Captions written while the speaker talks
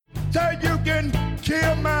Say you can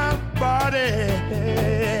kill my body,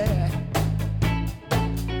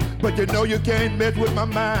 but you know you can't mess with my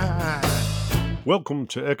mind. Welcome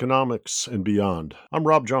to Economics and Beyond. I'm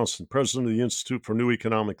Rob Johnson, president of the Institute for New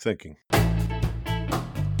Economic Thinking.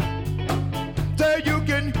 Say you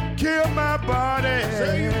can kill my body,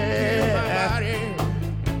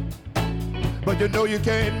 but you know you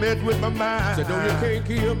can't mess with my mind. Say no, you can't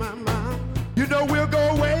kill my mind. You know we'll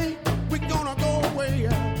go away. We're gonna go away.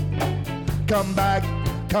 Come back,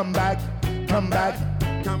 come back, come back,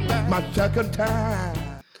 Come back. my second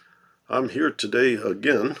time. I'm here today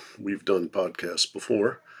again. We've done podcasts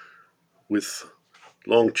before with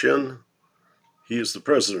Long Chen. He is the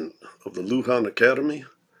president of the Lujan Academy,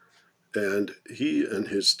 and he and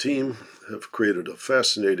his team have created a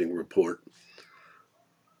fascinating report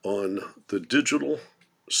on the digital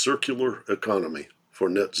circular economy for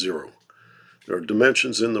net zero. There are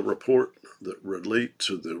dimensions in the report that relate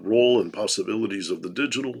to the role and possibilities of the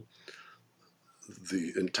digital,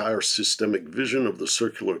 the entire systemic vision of the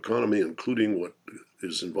circular economy, including what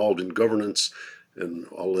is involved in governance, and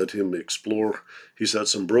I'll let him explore. He's had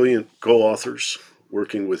some brilliant co-authors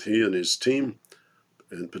working with he and his team,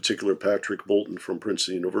 in particular Patrick Bolton from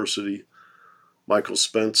Princeton University, Michael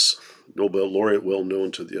Spence, Nobel laureate, well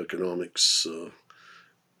known to the economics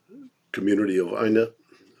community of INET,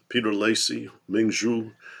 Peter Lacey, Ming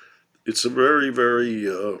Zhu. It's a very, very,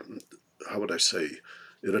 how would I say,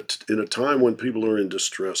 in a time when people are in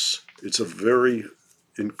distress, it's a very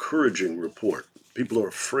encouraging report. People are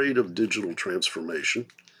afraid of digital transformation,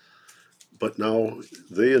 but now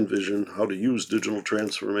they envision how to use digital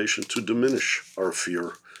transformation to diminish our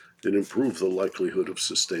fear and improve the likelihood of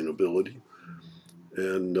sustainability.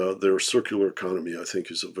 And their circular economy, I think,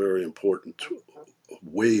 is a very important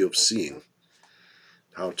way of seeing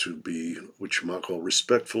how to be, which you might call,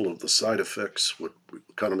 respectful of the side effects, what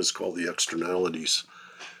economists call the externalities.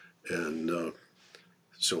 And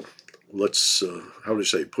so let's, how do you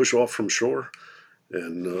say, push off from shore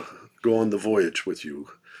and go on the voyage with you.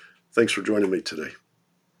 Thanks for joining me today.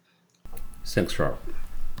 Thanks, Rob.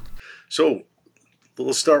 So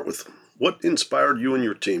let's start with what inspired you and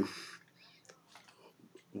your team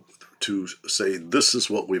to say, this is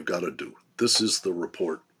what we've got to do. This is the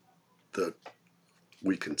report that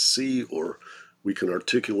we can see or we can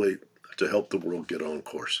articulate to help the world get on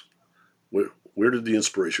course. Where did the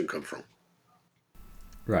inspiration come from?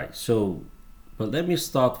 Right. So, but let me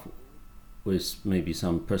start with maybe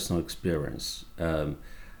some personal experience.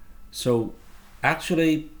 So,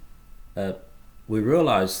 actually, we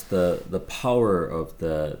realized the power of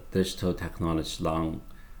the digital technology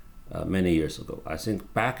many years ago. I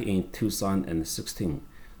think back in 2016.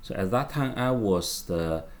 So at that time, I was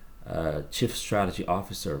the chief strategy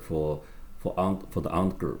officer for the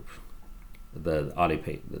Ant Group, the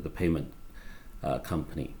Alipay, the payment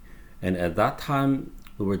company. And at that time,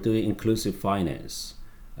 we were doing inclusive finance.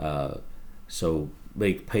 So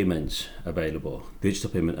make payments available, digital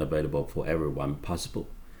payment available for everyone possible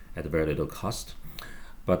at very little cost.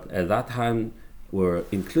 But at that time, we're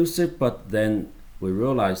inclusive, but then we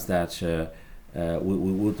realized that we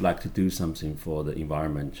would like to do something for the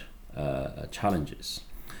environment challenges.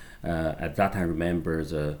 At that time, remember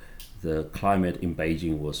the climate in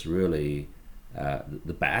Beijing was really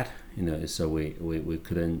the bad, so we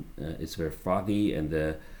couldn't, it's very foggy and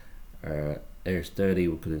the air is dirty,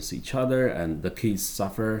 we couldn't see each other and the kids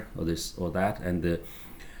suffer or this or that. And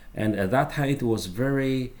at that time it was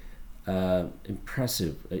very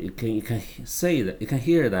impressive. You can say that, you can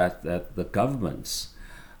hear that the governments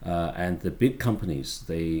and the big companies,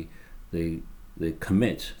 they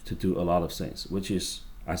commit to do a lot of things, which is,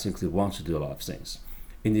 I think they want to do a lot of things.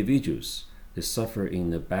 Individuals, they suffer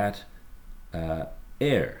in the bad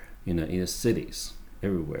air, in the cities,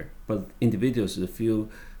 everywhere. But individuals, they feel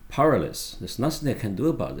powerless. There's nothing they can do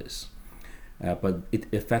about this. But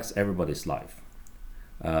it affects everybody's life.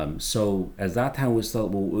 So at that time, we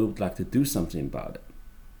thought, well, we would like to do something about it.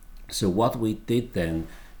 So what we did then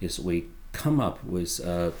is we come up with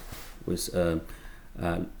an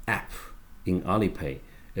app in Alipay.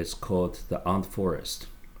 It's called the Ant Forest.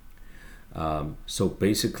 So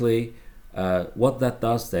basically, what that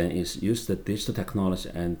does then is use the digital technology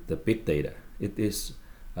and the big data. It is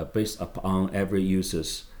based upon every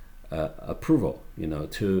user's approval,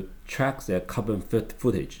 to track their carbon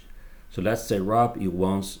footage. So let's say, Rob, you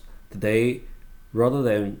want today, rather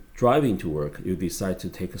than driving to work, you decide to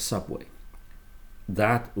take a subway.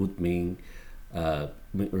 That would mean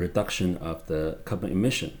reduction of the carbon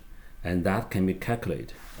emission, and that can be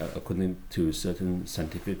calculated according to certain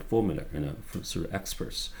scientific formula, through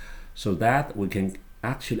experts. So that we can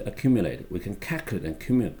actually accumulate, we can calculate and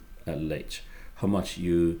accumulate how much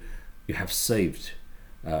you have saved,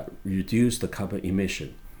 reduce the carbon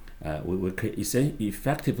emission. We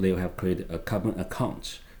effectively have created a carbon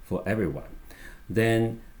account for everyone.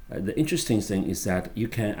 Then the interesting thing is that you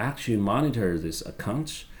can actually monitor this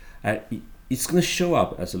account. It's going to show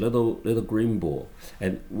up as a little green ball,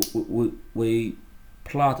 and we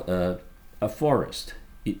plot a forest.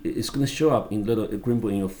 It's going to show up in little green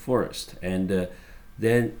ball in your forest, and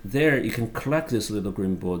then there you can collect this little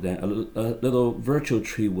green ball. Then a little virtual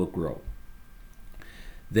tree will grow.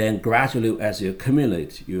 Then gradually, as you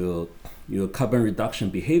accumulate your carbon reduction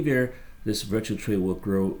behavior, this virtual tree will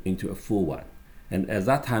grow into a full one. And at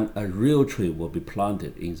that time, a real tree will be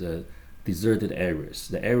planted in the deserted areas,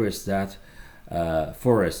 the areas that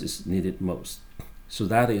forest is needed most. So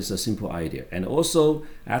that is a simple idea. And also,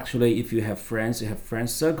 actually, if you have friend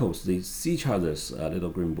circles, they see each other's little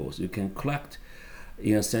green balls. You can collect,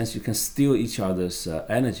 in a sense, you can steal each other's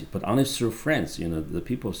energy, but only through friends, the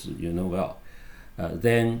people you know well.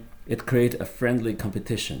 Then it creates a friendly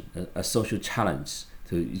competition, a social challenge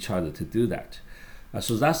to each other to do that.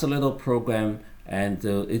 So that's a little program, and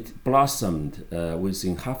it blossomed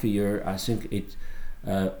within half a year. I think it.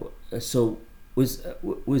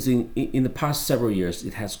 In the past several years,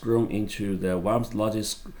 it has grown into the world's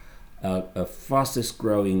largest, fastest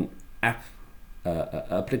growing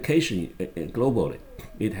application globally.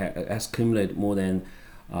 It has accumulated more than.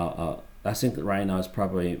 I think right now it's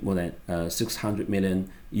probably more than 600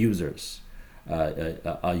 million users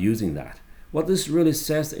are using that. What this really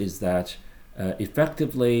says is that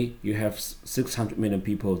effectively you have 600 million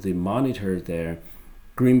people, they monitor their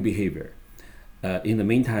green behavior. In the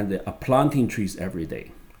meantime, they are planting trees every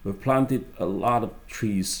day. We've planted a lot of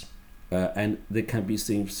trees and they can be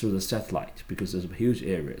seen through the satellite because there's huge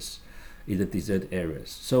areas in the desert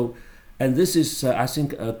areas. So, and this is, I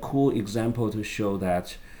think, a cool example to show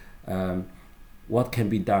that what can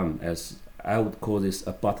be done, as I would call this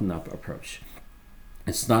a bottom-up approach.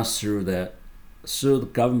 It's not through the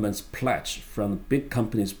government's pledge, from the big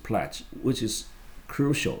companies' pledge, which is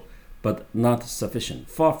crucial, but not sufficient,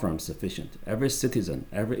 far from sufficient. Every citizen,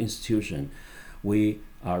 every institution, we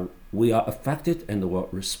are affected and we're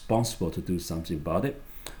responsible to do something about it.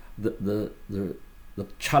 The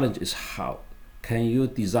challenge is how. Can you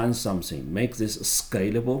design something, make this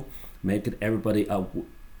scalable, make it everybody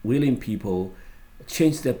willing people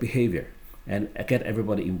change their behavior and get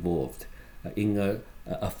everybody involved in a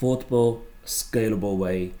affordable, scalable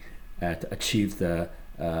way to achieve the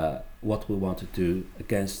what we want to do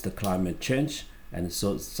against the climate change. And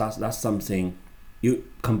so that's something you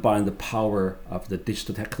combine the power of the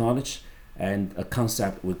digital technology and a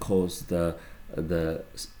concept we call the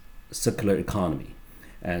circular economy,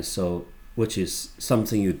 and so which is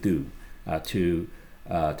something you do to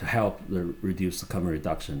help reduce the carbon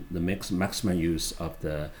reduction, the maximum use of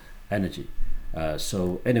the energy.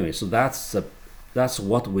 So that's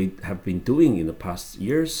what we have been doing in the past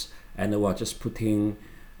years, and we're just putting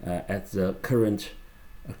at the current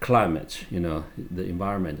climate, the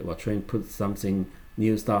environment. We're trying to put something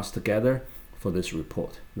new stars together for this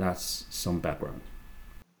report. That's some background.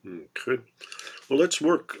 Okay. Well, let's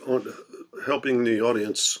work on helping the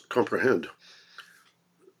audience comprehend.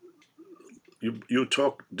 You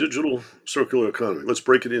talk digital circular economy. Let's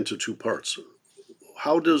break it into two parts.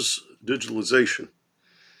 How does digitalization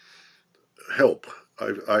help?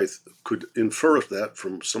 I could infer that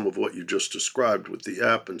from some of what you just described with the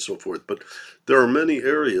app and so forth, but there are many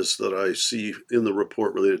areas that I see in the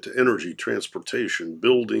report related to energy, transportation,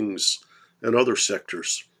 buildings, and other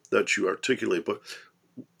sectors that you articulate. But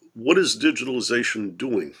what is digitalization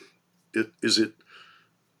doing? Is it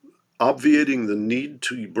obviating the need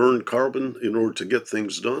to burn carbon in order to get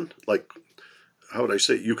things done? Like, how would I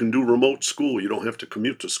say, you can do remote school, you don't have to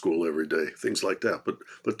commute to school every day, things like that.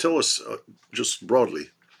 But tell us just broadly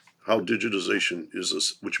how digitization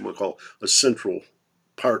is what you might call a central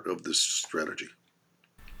part of this strategy.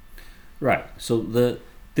 Right. So the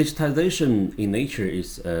digitization in nature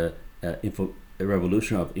is a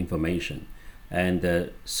revolution of information,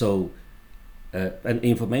 and and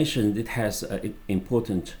information, it has an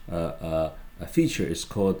important feature is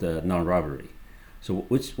called non-rivalry. So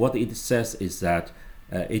what it says is that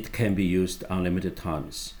it can be used unlimited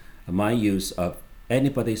times.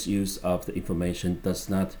 Anybody's use of the information does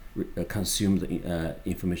not consume the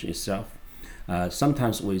information itself.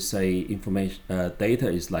 Sometimes we say data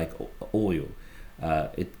is like oil,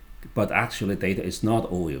 but actually data is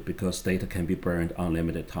not oil because data can be burned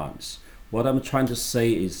unlimited times. What I'm trying to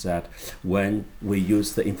say is that when we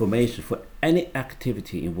use the information for any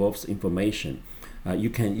activity involves information,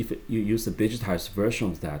 if you use the digitized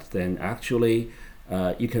version of that, then actually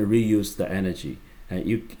you can reuse the energy, and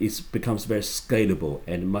it becomes very scalable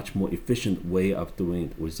and much more efficient way of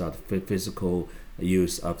doing it without physical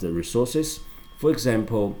use of the resources. For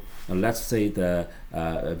example, let's say the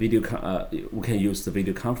we can use the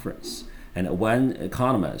video conference. And one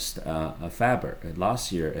economist, Faber,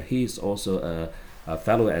 last year, he's also a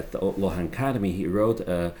fellow at the Luhan Academy. He wrote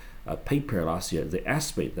a paper last year. They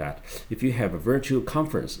estimate that if you have a virtual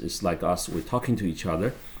conference, it's like us, we're talking to each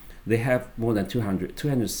other. They have more than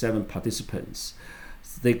 207 participants.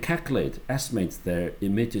 They estimate their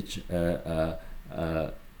emitted the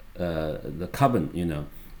carbon.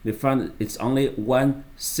 They found it's only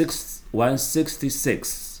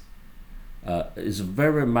 166. Is a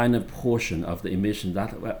very minor portion of the emission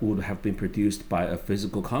that would have been produced by a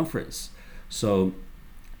physical conference. So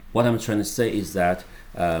what I'm trying to say is that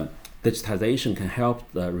digitization can help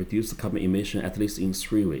reduce the carbon emission at least in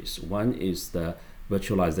 3 ways. One is the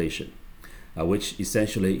virtualization, which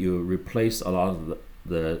essentially you replace a lot of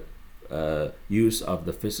the use of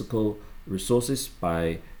the physical resources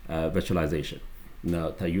by virtualization,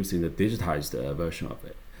 using the digitized version of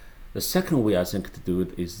it. The second way I think to do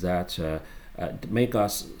it is that to make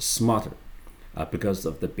us smarter, because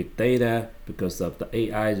of the big data, because of the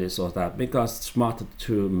AI, this or that, make us smarter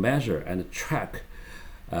to measure and track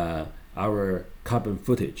our carbon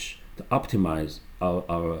footage, to optimize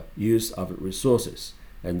our use of resources.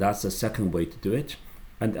 And that's the second way to do it.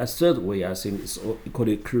 And a third way I think is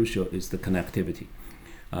equally crucial is the connectivity.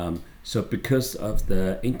 So because of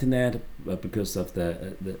the internet, because of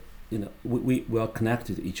we are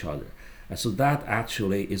connected to each other. So that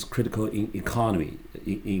actually is critical in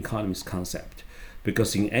economy's concept.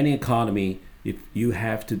 Because in any economy, if you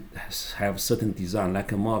have to have certain design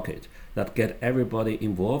like a market that get everybody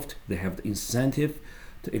involved, they have the incentive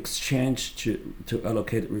to exchange, to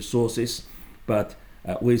allocate resources. But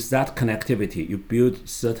with that connectivity, you build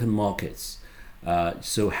certain markets.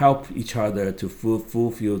 So help each other to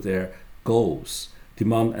fulfill their goals,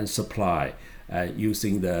 demand and supply,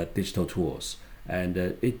 using the digital tools. And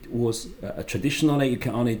it was traditionally you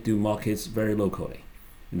can only do markets very locally.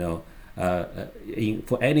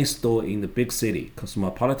 For any store in the big city,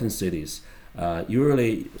 cosmopolitan cities,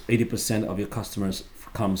 usually 80% of your customers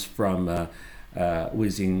comes from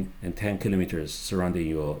within 10 kilometers surrounding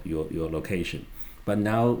your location. But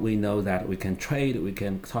now we know that we can trade, we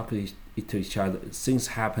can talk to each other. Things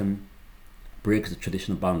happen, break the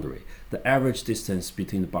traditional boundary. The average distance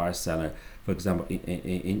between the buyer seller, for example,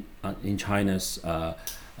 in China's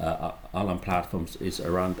online platforms is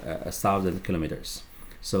around 1,000 kilometers.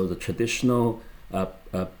 So the traditional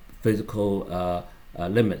physical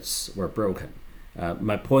limits were broken.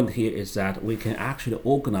 My point here is that we can actually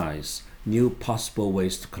organize new possible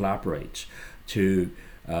ways to collaborate, to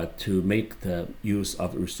make the use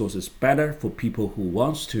of resources better for people who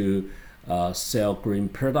wants to sell green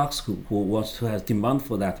products, who wants to have demand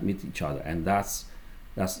for that, meet each other, and that's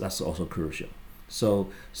also crucial. So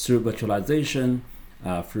through virtualization,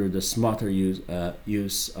 through the smarter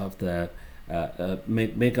use of the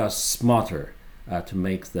make us smarter to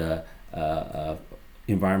make the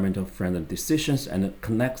environmental friendly decisions and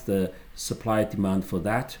connect the supply demand for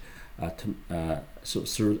that. So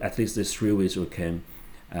through at least these 3 ways, we can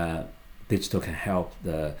digital can help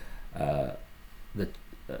the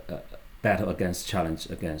battle against challenge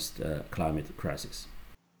against climate crisis.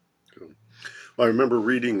 I remember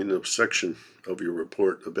reading in a section of your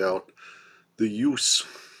report about the use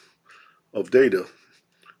of data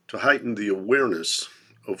to heighten the awareness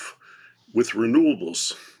of, with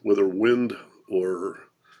renewables, whether wind or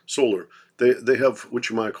solar, they have what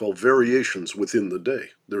you might call variations within the day.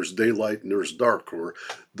 There's daylight and there's dark, or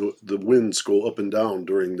the winds go up and down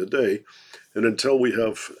during the day. And until we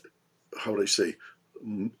have, how would I say,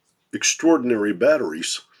 extraordinary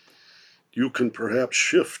batteries, you can perhaps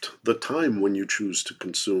shift the time when you choose to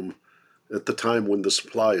consume at the time when the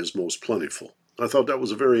supply is most plentiful. I thought that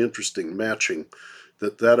was a very interesting matching,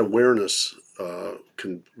 that awareness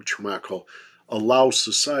can, which you might call, allow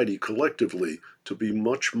society collectively to be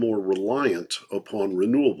much more reliant upon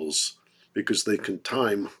renewables because they can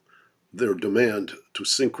time their demand to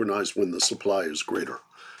synchronize when the supply is greater.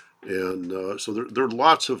 And so there are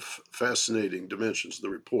lots of fascinating dimensions of the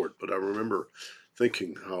report, but I remember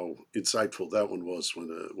thinking how insightful that one was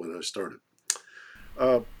when I started.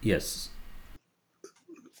 Yes.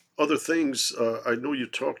 Other things, I know you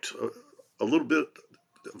talked a little bit,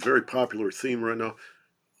 a very popular theme right now.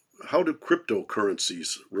 How do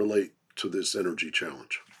cryptocurrencies relate to this energy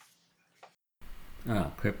challenge?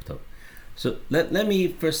 Crypto. So let me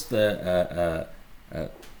first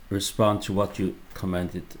respond to what you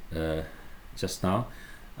commented just now.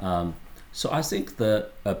 So I think the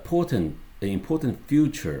important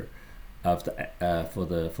future of the for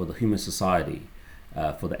the human society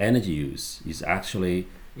for the energy use is actually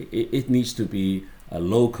it needs to be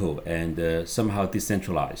local and somehow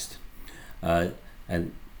decentralized,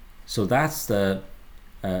 and so that's the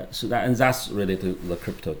and that's related to the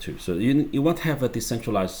crypto too. So you want to have a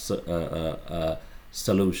decentralized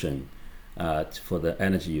solution for the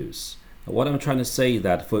energy use. What I'm trying to say is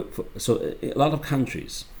that so a lot of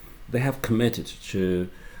countries, they have committed to,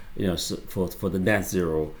 for the net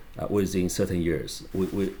zero within certain years.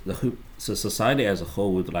 So society as a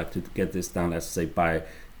whole would like to get this done, let's say by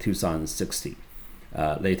 2060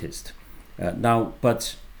 latest. Now,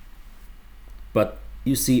 but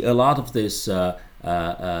you see a lot of this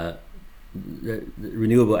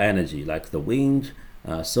renewable energy, like the wind,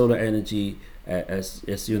 solar energy,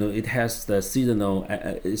 as you know, it has the seasonal,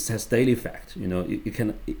 it has daily effect. You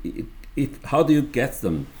can, how do you get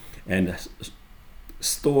them and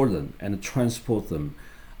store them and transport them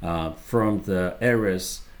from the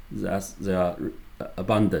areas that they are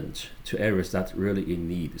abundant to areas that really in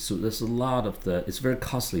need? So there's a lot of it's very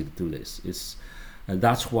costly to do this. And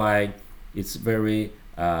that's why it's very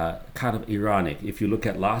kind of ironic. If you look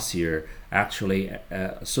at last year, actually,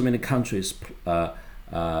 so many countries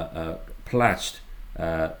pledged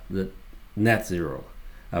the net zero,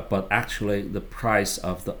 but actually the price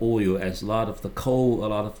of the oil, as a lot of the coal, a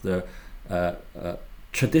lot of the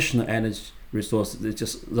traditional energy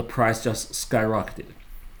resources, the price just skyrocketed.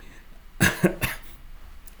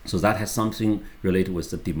 So that has something related with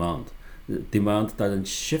the demand. The demand doesn't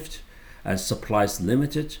shift, and supply is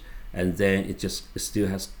limited, and then it still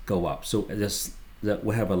has to go up. So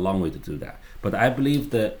we have a long way to do that. But I believe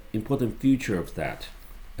the important future of that,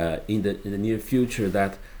 in the near future,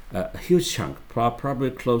 that a huge chunk, probably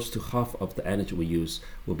close to half of the energy we use,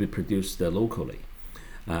 will be produced locally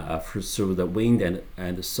through the wind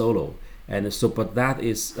and the solar. And so, but that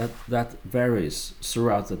varies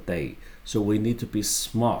throughout the day. So we need to be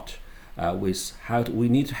smart with we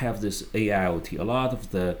need to have this AIoT. A lot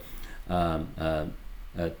of the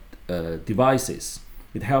devices,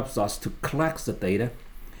 it helps us to collect the data,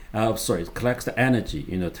 collect the energy,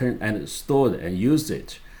 turn and store it and use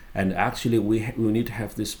it. And actually, we need to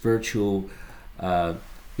have this virtual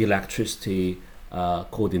electricity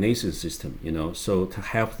coordination system, so to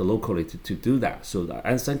help the locally to do that. So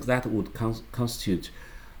I think that would constitute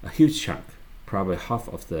a huge chunk, probably half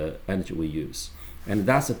of the energy we use. And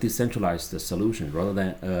that's a decentralized solution rather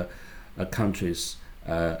than a country's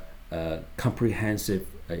comprehensive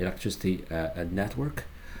electricity network.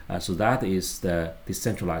 So that is the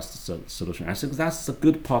decentralized solution. I think that's a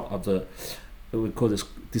good part of we call this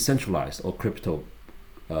decentralized or crypto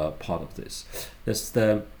part of this. That's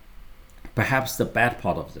perhaps the bad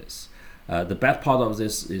part of this. The bad part of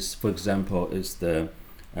this is, for example, is the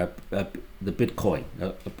Bitcoin,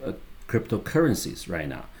 cryptocurrencies right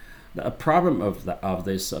now. The problem of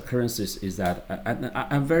these currencies is that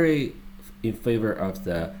I'm very in favor of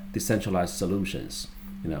the decentralized solutions.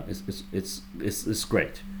 It's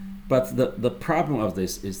great, but the problem of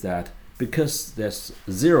this is that because there's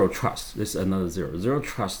zero trust, there's another zero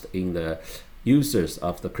trust in the users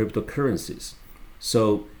of the cryptocurrencies.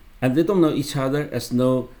 So, and they don't know each other, as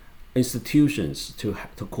no institutions to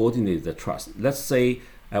coordinate the trust. Let's say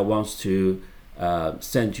I want to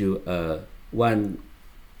send you one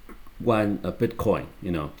Bitcoin,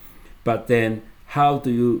 but then how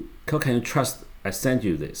can you trust I send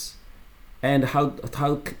you this? And how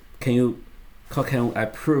can I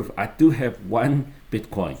prove I do have one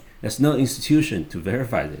Bitcoin? There's no institution to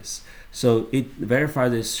verify this. So it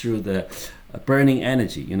verifies this through the burning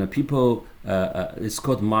energy. People, it's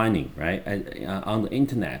called mining, right? On the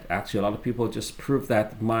internet, actually, a lot of people just prove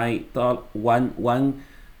that my one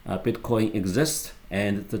Bitcoin exists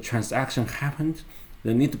and the transaction happened.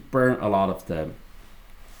 They need to burn a lot of the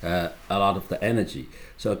energy.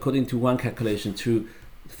 So according to one calculation,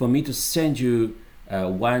 for me to send you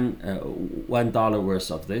 $1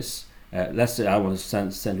 worth of this, let's say I want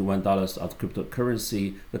to send you $1 of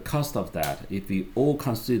cryptocurrency. The cost of that, if we all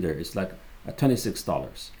consider, is like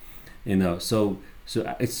 $26. So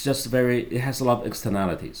it's just it has a lot of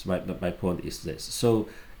externalities. Right? But my point is this. So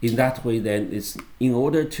in that way, then it's in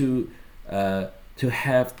order to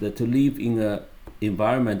live in a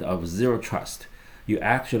environment of zero trust, you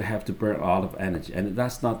actually have to burn a lot of energy, and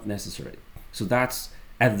that's not necessary. So that's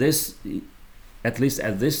at least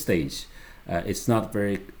at this stage, it's not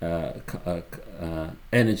very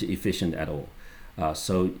energy efficient at all.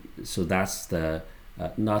 So that's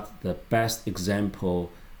not the best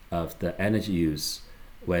example of the energy use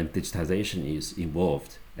when digitization is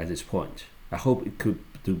involved at this point. I hope it could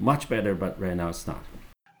do much better, but right now it's not.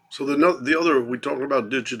 So the other, we talk about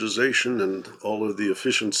digitization and all of the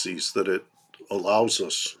efficiencies that it allows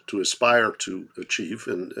us to aspire to achieve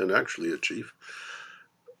and actually achieve.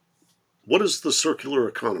 What is the circular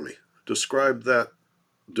economy? Describe that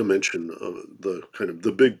dimension of the kind of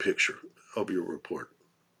the big picture of your report.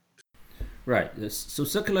 Right. So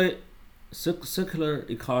circular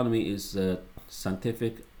economy is a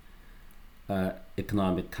scientific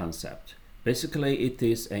economic concept. Basically, it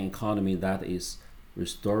is an economy that is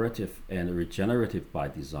restorative and regenerative by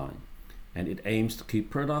design, and it aims to keep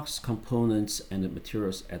products, components, and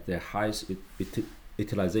materials at their highest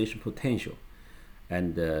utilization potential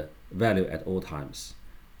and value at all times,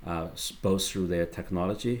 both through their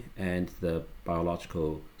technology and the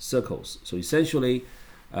biological cycles. So essentially,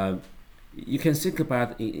 you can think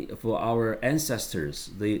about for our ancestors,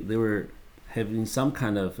 they were having some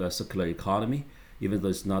kind of circular economy, even though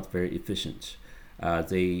it's not very efficient.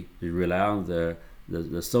 They rely on the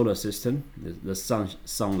solar system, the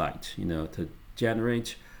sunlight, to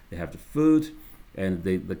generate. They have the food, and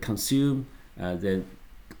they consume. Then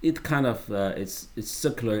it kind of it's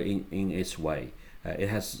circular in its way. It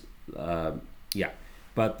has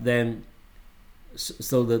but then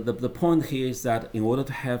so the point here is that in order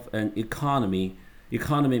to have an economy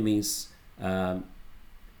means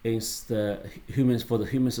is the humans for the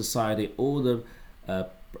human society, all the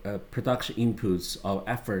production inputs or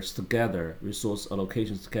efforts together, resource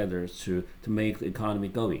allocations together to make the economy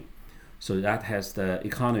going. So that has the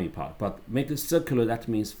economy part. But make it circular, that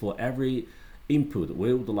means for every input,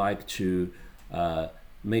 we would like to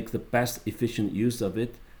make the best efficient use of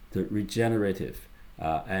it, the regenerative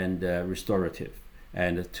and restorative,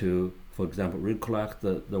 and to, for example, recollect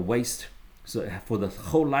the waste. So for the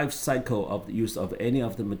whole life cycle of the use of any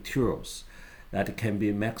of the materials, that it can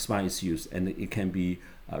be maximized use, and it can be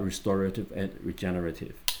restorative and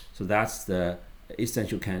regenerative. So that's the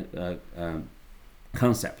essential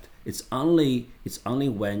concept. It's only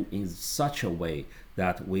when in such a way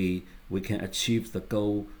that we can achieve the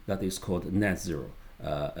goal that is called net zero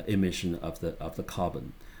emission of the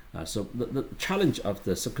carbon. So the challenge of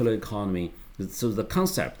the circular economy. So the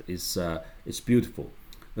concept is beautiful.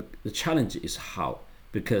 The challenge is how,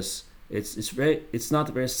 because it's not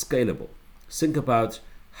very scalable. Think about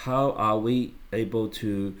how are we able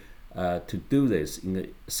to do this in a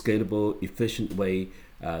scalable, efficient way.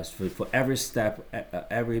 For every step,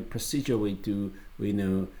 every procedure we do, we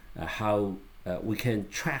know how we can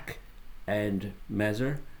track and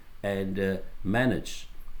measure and manage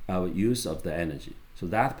our use of the energy. So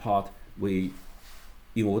that part, in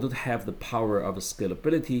order to have the power of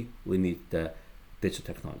scalability, we need the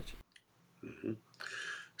digital technology. Mm-hmm.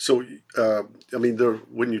 So,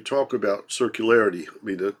 when you talk about circularity,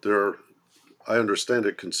 I understand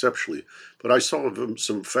it conceptually, but I saw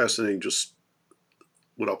some fascinating, just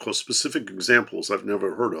what I'll call specific examples I've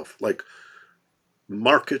never heard of, like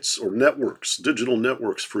markets or networks, digital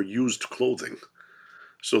networks for used clothing,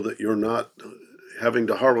 so that you're not having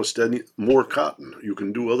to harvest any more cotton. You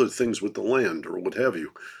can do other things with the land or what have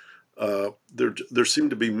you. There seem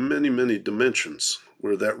to be many, many dimensions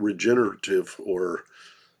where that regenerative or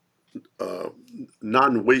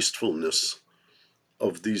non-wastefulness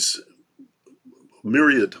of this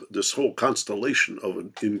whole constellation of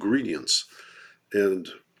ingredients, and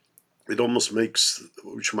it almost makes,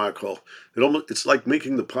 which you might call, it's like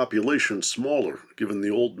making the population smaller, given the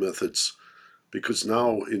old methods, because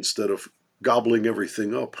now instead of gobbling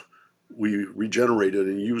everything up, we regenerate it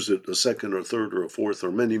and use it a second or third or a fourth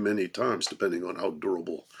or many, many times, depending on how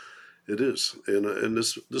durable it is. And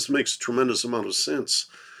this makes a tremendous amount of sense.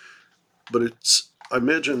 But I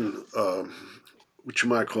imagine, what you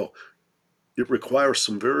might call, it requires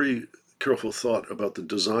some very careful thought about the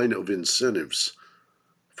design of incentives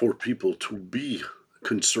for people to be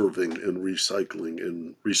conserving and recycling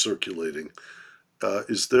and recirculating.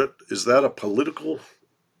 Is that a political,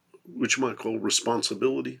 which you might call,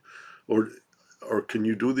 responsibility, or can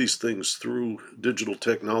you do these things through digital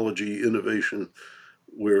technology innovation,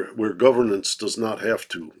 where governance does not have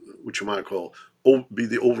to, which you might call, be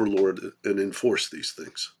the overlord and enforce these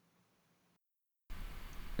things?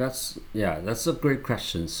 That's a great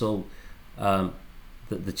question. So,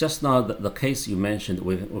 just now the case you mentioned,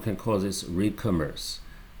 we can call this re-commerce,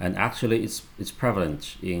 and actually it's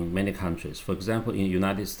prevalent in many countries. For example, in the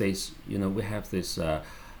United States, we have this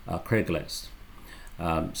Craigslist.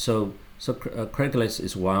 So Craigslist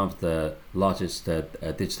is one of the largest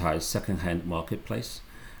digitized second-hand marketplace.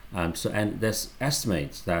 And there's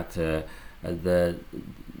estimates that the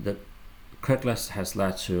Craigslist has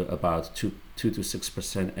led to about 2 to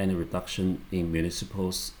 6% annual reduction in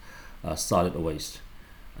municipal solid waste.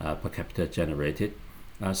 per capita generated.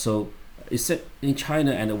 So it's in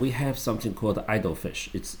China, and we have something called idle fish.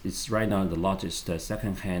 It's right now the largest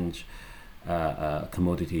second-hand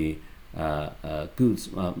commodity goods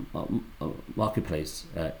marketplace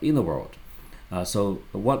in the world. So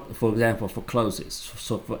what, for example, for clothes,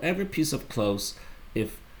 so for every piece of clothes,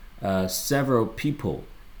 if several people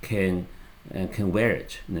can wear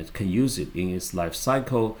it and can use it in its life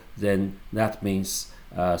cycle, then that means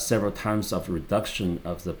several times of reduction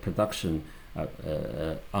of the production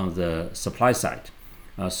on the supply side.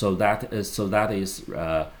 So that is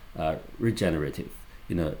regenerative,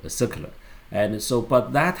 circular. And so,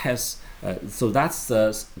 but that has so that's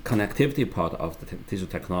the connectivity part of the digital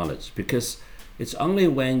technology, because it's only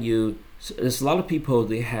when there's a lot of people,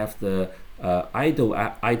 they have the idle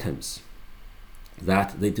items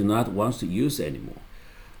that they do not want to use anymore,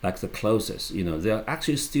 like the clothes. They're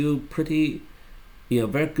actually still pretty,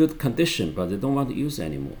 very good condition, but they don't want to use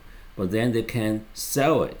anymore. But then they can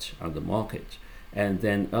sell it on the market, and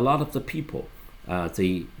then a lot of the people,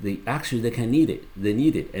 they can need it. They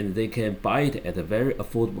need it, and they can buy it at a very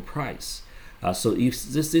affordable price. So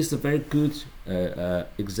this is a very good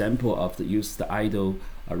example of the use of the idle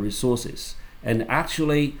resources. And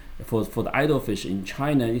actually, for the idle fish in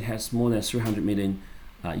China, it has more than 300 million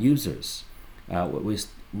users, with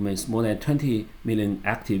more than 20 million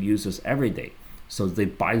active users every day. So they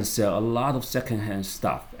buy and sell a lot of secondhand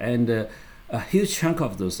stuff, and a huge chunk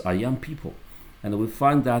of those are young people. And we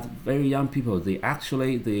find that very young people, they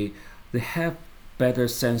have better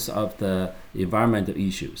sense of the environmental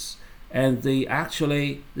issues, and they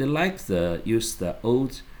like the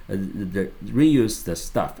reuse the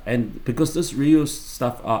stuff, and because this reused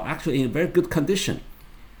stuff are actually in very good condition,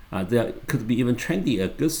 there could be even trendy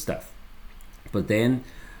good stuff. But then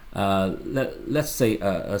let's say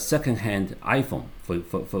a second-hand iPhone,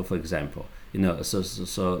 for example,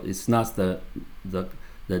 so it's not the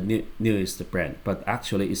newest brand, but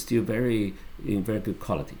actually it's still in very good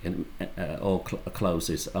quality, and all clothes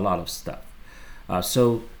is a lot of stuff.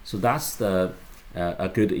 So that's a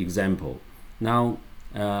good example. Now,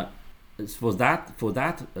 for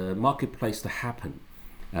that marketplace to happen,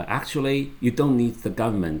 actually you don't need the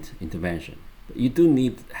government intervention. You do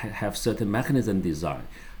need have certain mechanism design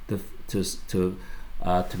to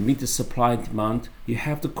meet the supply and demand. You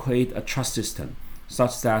have to create a trust system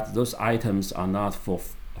such that those items are not for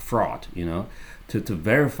fraud, to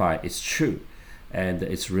verify it's true and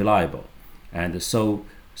it's reliable. And so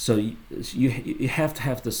you have to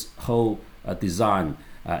have this whole design,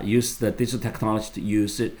 use the digital technology to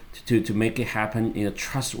use it to make it happen in a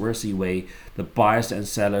trustworthy way. The buyers and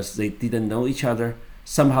sellers, they didn't know each other.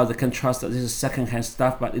 Somehow they can trust that this is secondhand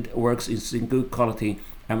stuff, but it works, it's in good quality.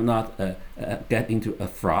 I'm not get into a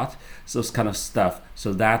fraud. So this kind of stuff.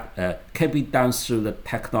 So that can be done through the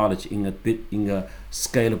technology in a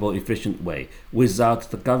scalable, efficient way without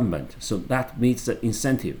the government. So that meets the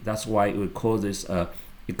incentive. That's why we call this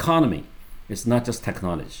economy. It's not just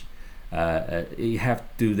technology. You have to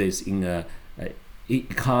do this in a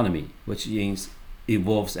economy, which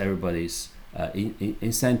involves everybody's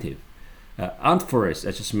incentive. Ant Forest,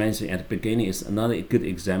 I just mentioned at the beginning, is another good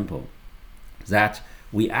example that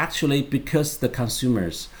we actually, because the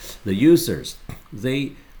consumers, the users,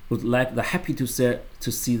 they would like, they're happy to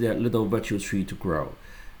see their little virtual tree to grow.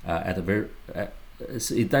 It's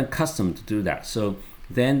then custom to do that. So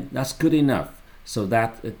then that's good enough. So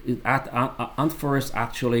that at Ant Forest,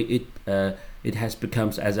 actually it has become,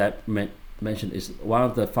 as I mentioned, is one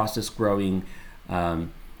of the fastest growing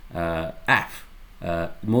mobile app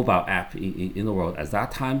in the world at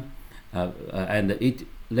that time, and it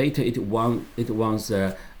won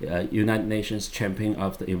the United Nations Champion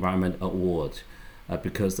of the Environment Award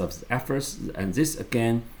because of the efforts, and this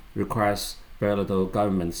again requires very little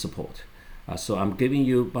government support. So I'm giving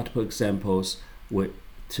you multiple examples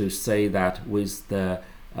to say that with the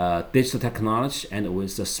digital technology and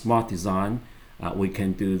with the smart design, we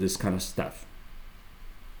can do this kind of stuff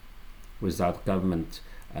without government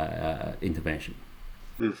intervention.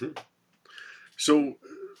 Mm-hmm. So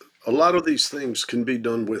a lot of these things can be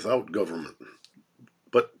done without government,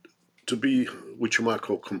 but to be what you might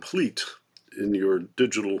call complete in your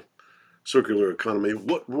digital circular economy,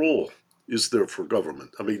 what role is there for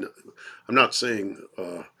government? I mean, I'm not saying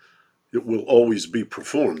it will always be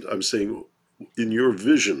performed. I'm saying, in your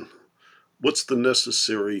vision, what's the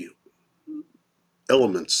necessary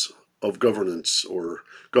elements of governance or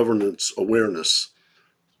governance awareness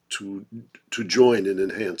to join and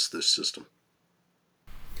enhance this system?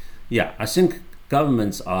 Yeah, I think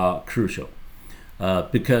governments are crucial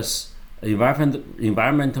because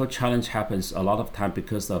environmental challenge happens a lot of time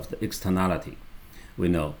because of the externality. we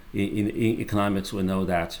know. In economics, we know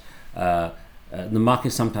that the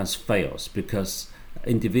market sometimes fails because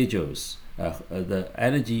individuals, the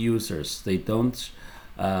energy users, they don't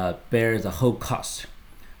bear the whole cost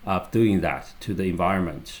of doing that to the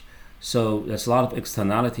environment. So there's a lot of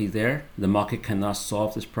externality there. The market cannot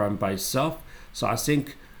solve this problem by itself. So I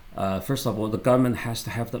think, first of all, the government has to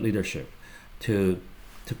have the leadership to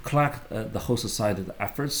collect the whole society, the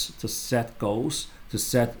efforts to set goals, to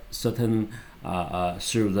set certain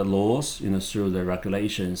through the laws, through the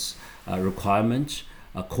regulations, requirements,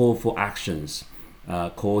 call for actions,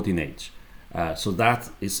 coordinate. So that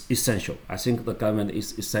is essential. I think the government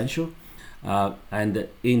is essential. And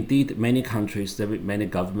indeed, many countries, many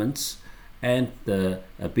governments, and the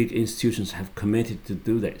big institutions have committed to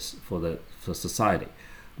do this for society.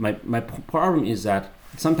 My problem is that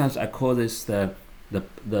sometimes I call this the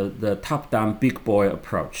top-down big boy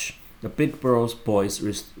approach. The big boys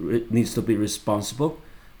needs to be responsible,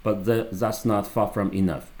 but that's not far from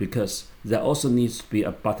enough, because there also needs to be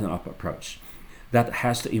a bottom-up approach that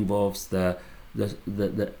has to involve the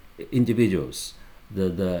individuals,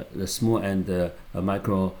 the small and the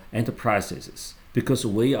micro enterprises, because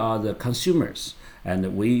we are the consumers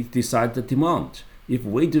and we decide the demand. If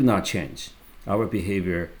we do not change our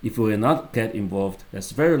behavior, if we will not get involved,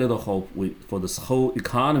 there's very little hope for this whole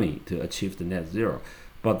economy to achieve the net zero.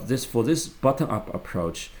 But for this bottom-up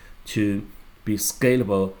approach to be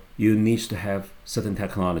scalable, you need to have certain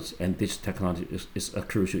technology, and this technology is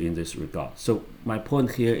crucial in this regard. So my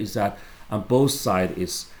point here is that on both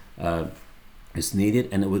sides is needed,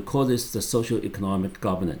 and we call this the socio-economic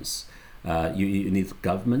governance. You need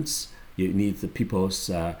governments, you need the people's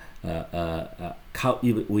we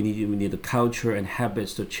need the culture and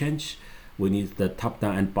habits to change. We need the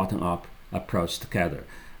top-down and bottom-up approach together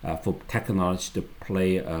for technology to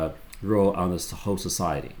play a role on the whole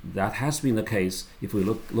society. That has been the case if we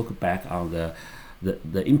look back on the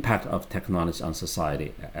impact of technology on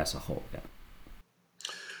society as a whole. Yeah.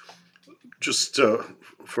 Just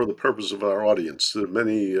for the purpose of our audience,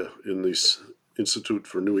 many in this Institute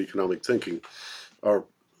for New Economic Thinking are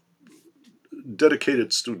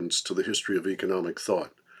dedicated students to the history of economic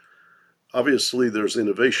thought. Obviously, there's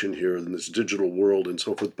innovation here in this digital world and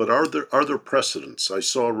so forth, but are there precedents?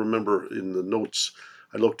 Remember in the notes,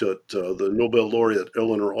 I looked at the Nobel laureate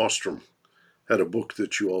Elinor Ostrom had a book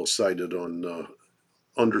that you all cited on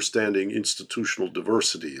understanding institutional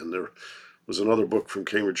diversity, and there was another book from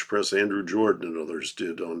Cambridge Press, Andrew Jordan and others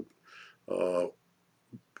did on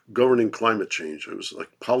governing climate change. It was like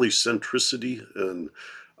polycentricity, and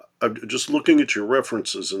I'm just looking at your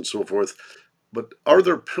references and so forth. But are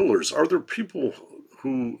there pillars? Are there people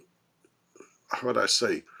who, how would I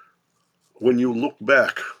say, when you look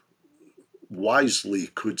back, wisely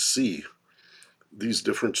could see these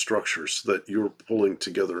different structures that you're pulling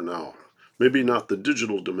together now? Maybe not the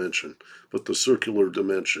digital dimension, but the circular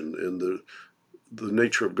dimension and the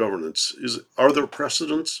nature of governance. Are there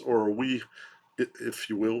precedents, or are we, if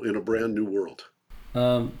you will, in a brand new world?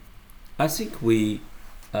 I think we,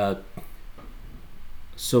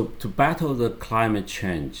 so to battle the climate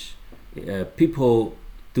change, people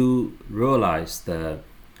do realize the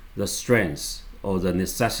strengths or the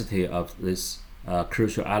necessity of these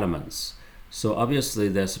crucial elements. So obviously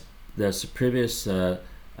there's previous,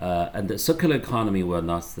 and the circular economy were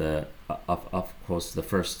not of course the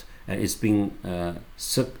first, and it's been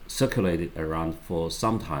circulated around for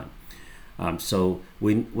some time. So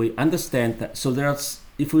we understand that. So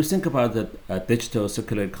if we think about the digital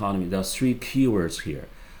circular economy, there are three keywords here.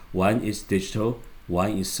 One is digital,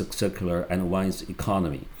 one is circular, and one is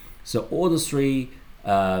economy. So all the three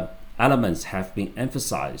elements have been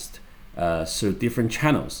emphasized through different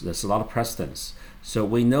channels. There's a lot of precedence. So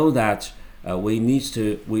we know that we need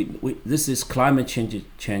to. This is climate change.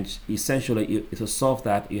 Essentially, to solve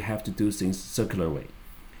that, you have to do things circular way.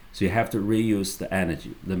 So you have to reuse the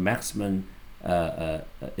energy, the maximum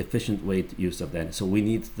efficient way to use of the energy. So we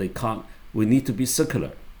need to be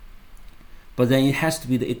circular. But then it has to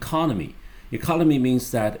be the economy. Economy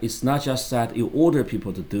means that it's not just that you order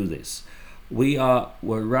people to do this.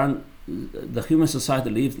 The human society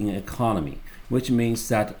lives in an economy, which means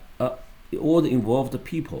that all the involved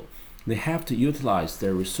people, they have to utilize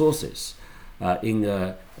their resources in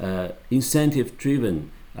an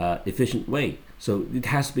incentive-driven, efficient way. So it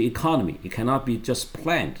has to be economy. It cannot be just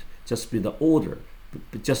planned, just be the order,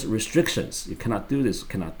 just restrictions. You cannot do this,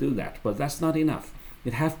 cannot do that. But that's not enough.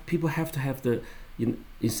 People have to have the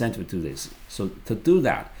incentive to this. So to do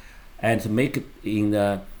that, and to make it in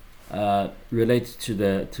the related to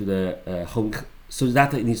the whole, so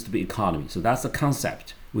that it needs to be economy. So that's the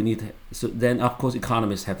concept we need. So then, of course,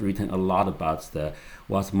 economists have written a lot about the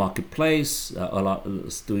what's marketplace, a lot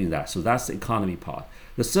is doing that. So that's the economy part.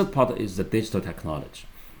 The third part is the digital technology.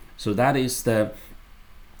 So that is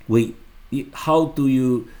how do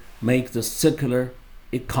you make the circular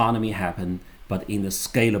economy happen, but in a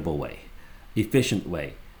scalable way, efficient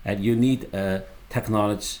way. And you need a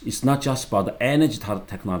technology. It's not just about the energy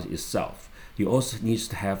technology itself. You also need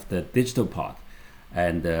to have the digital part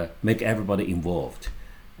and make everybody involved,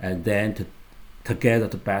 and then together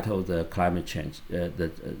to battle the climate change,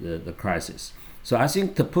 the crisis. So I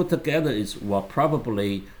think to put together is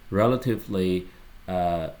probably relatively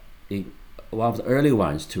one of the early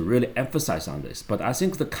ones to really emphasize on this. But I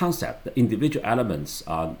think the concept, the individual elements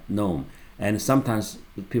are known, and sometimes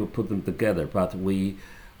people put them together. But we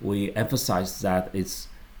emphasize that this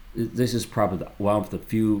is probably one of the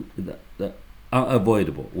few the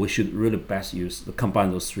unavoidable. We should really best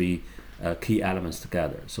combine those three key elements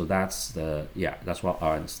together. So that's what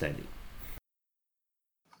our understanding.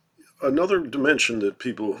 Another dimension that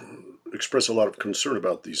people express a lot of concern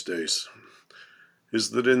about these days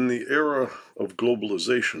is that in the era of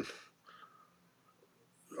globalization,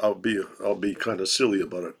 I'll be kind of silly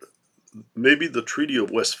about it. Maybe the Treaty of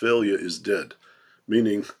Westphalia is dead,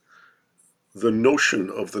 meaning the notion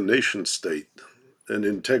of the nation state and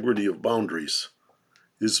integrity of boundaries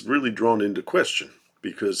is really drawn into question,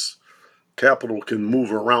 because capital can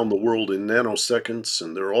move around the world in nanoseconds,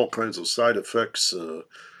 and there are all kinds of side effects.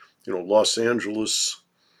 Los Angeles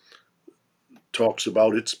talks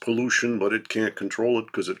about its pollution, but it can't control it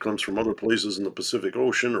because it comes from other places in the Pacific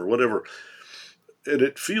Ocean or whatever. And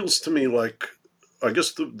it feels to me like, I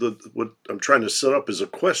guess what I'm trying to set up is a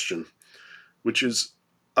question, which is,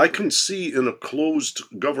 I can see in a closed,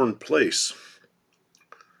 governed place,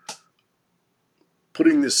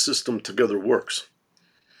 putting this system together works.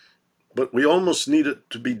 But we almost need it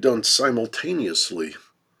to be done simultaneously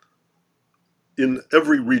in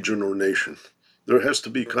every region or nation. There has to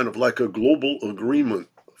be kind of like a global agreement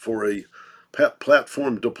for a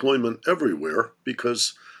platform deployment everywhere,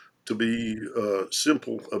 because, to be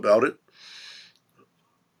simple about it,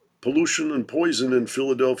 pollution and poison in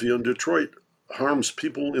Philadelphia and Detroit harms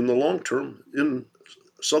people in the long term in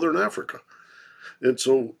Southern Africa. And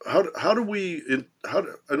so how do we, in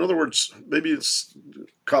other words, maybe it's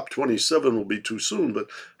COP27 will be too soon, but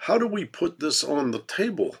how do we put this on the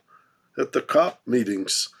table at the COP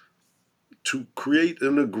meetings to create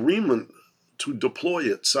an agreement to deploy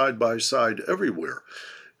it side by side everywhere?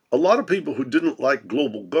 A lot of people who didn't like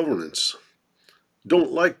global governance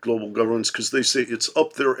don't like global governance because they say it's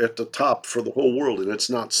up there at the top for the whole world and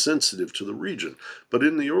it's not sensitive to the region. But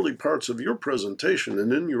in the early parts of your presentation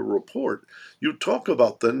and in your report, you talk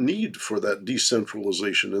about the need for that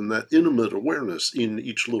decentralization and that intimate awareness in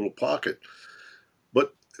each little pocket.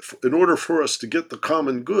 But in order for us to get the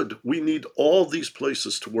common good, we need all these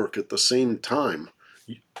places to work at the same time,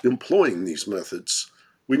 employing these methods.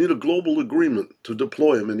 We need a global agreement to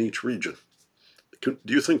deploy them in each region. Do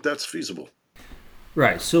you think that's feasible?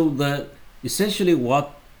 Right. So essentially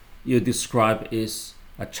what you describe is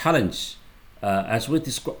a challenge. As we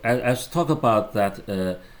talk about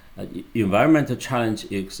that, environmental challenge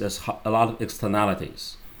is a lot of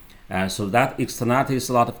externalities. So that externalities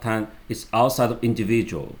a lot of time is outside of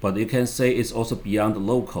individual, but you can say it's also beyond the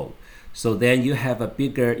local. So then you have we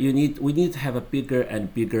need to have a bigger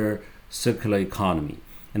and bigger circular economy.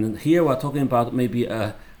 And here we're talking about maybe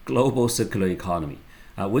a global circular economy,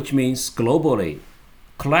 which means globally,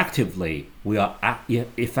 collectively, we are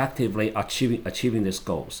effectively achieving these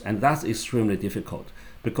goals. And that's extremely difficult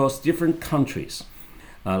because different countries,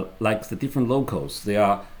 like the different locals, they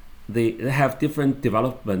have different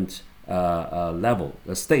development level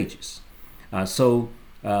stages. So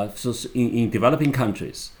in developing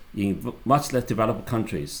countries, in much less developed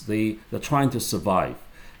countries, they're trying to survive,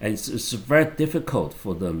 and it's very difficult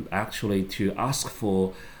for them actually to ask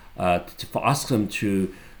them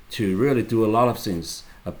to really do a lot of things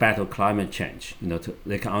battle climate change.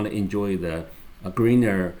 They can only enjoy the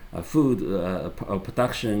greener food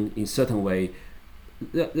production in certain way.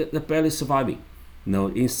 They're barely surviving.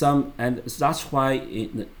 In some, and that's why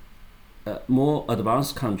in more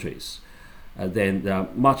advanced countries, then they are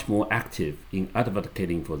much more active in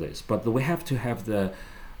advocating for this. But we have to have the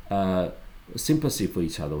sympathy for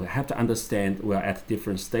each other. We have to understand we're at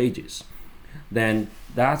different stages. Then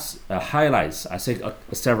that highlights, I think,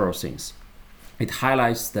 several things. It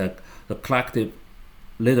highlights the collective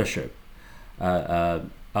leadership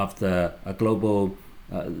of the global.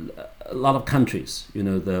 A lot of countries,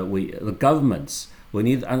 the governments we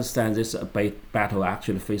need to understand this battle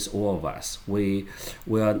actually face all of us. We're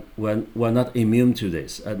not immune to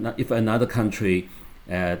this. If another country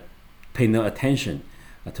pay no attention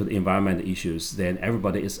to the environmental issues, then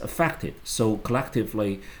everybody is affected. So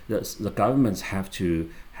collectively, the governments have to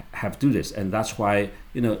do this, and that's why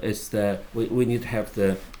it's we need to have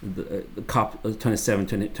the COP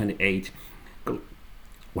 27, 28.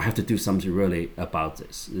 We have to do something really about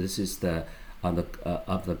this. This is on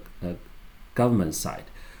the government side.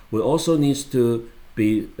 We also need to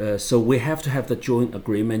be so we have to have the joint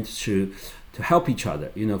agreement to help each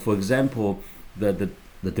other. For example, the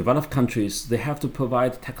developed countries, they have to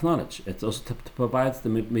provide technology. It's also to provide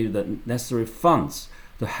maybe the necessary funds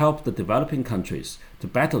to help the developing countries to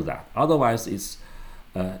battle that. Otherwise, it's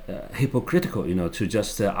hypocritical, to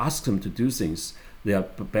just ask them to do things. They are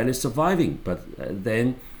barely surviving, but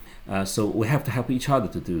so we have to help each other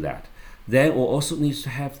to do that. Then we also need to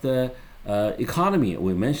have the economy.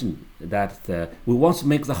 We mentioned that we want to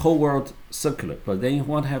make the whole world circular, but then you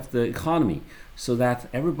want to have the economy so that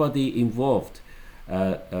everybody involved,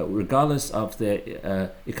 regardless of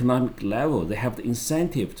the economic level, they have the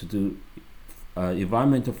incentive to do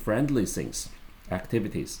environmental friendly things,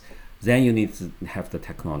 activities. Then you need to have the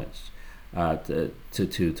technology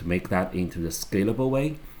to make that into the scalable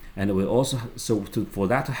way. And we also, for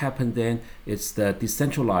that to happen, then it's the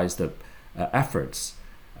decentralized efforts,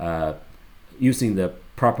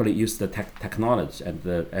 properly use the technology and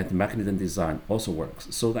the mechanism design also works.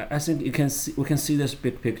 So that I think we can see this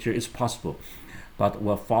big picture is possible, but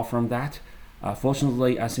we're far from that.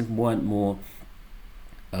 Fortunately, I think more and more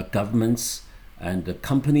governments and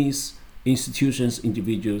companies, institutions,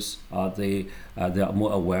 individuals, they are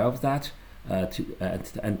more aware of that,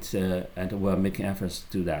 and we're making efforts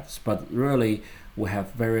to do that. But really, we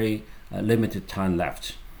have very limited time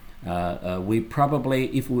left. We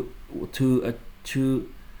probably, to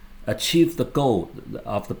achieve the goal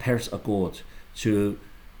of the Paris Accord, to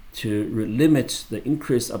limit the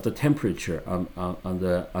increase of the temperature on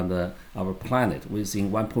our planet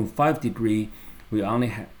within 1.5 degree, we only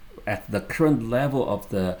have, at the current level of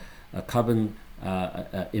the carbon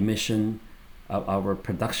emission of our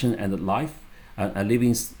production and life, a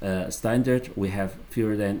living standard, we have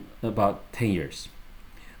fewer than about 10 years.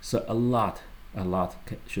 So a lot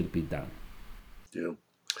should be done. Yeah.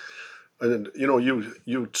 And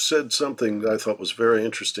you said something that I thought was very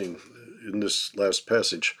interesting in this last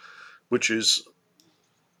passage, which is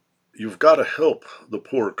you've got to help the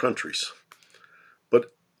poorer countries.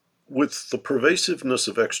 But with the pervasiveness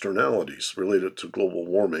of externalities related to global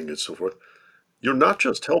warming and so forth, you're not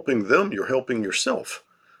just helping them, you're helping yourself.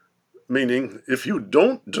 Meaning, if you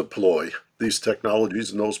don't deploy these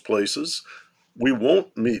technologies in those places, we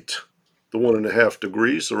won't meet the 1.5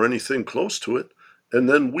 degrees or anything close to it, and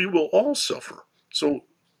then we will all suffer. So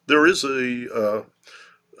there is a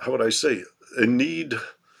need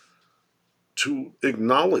to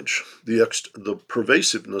acknowledge the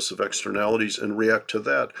pervasiveness of externalities and react to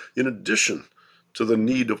that, in addition to the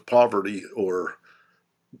need of poverty or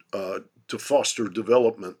to foster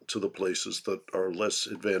development to the places that are less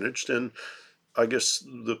advantaged. And I guess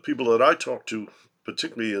the people that I talk to,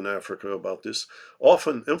 particularly in Africa about this,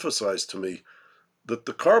 often emphasize to me that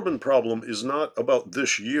the carbon problem is not about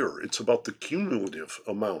this year, it's about the cumulative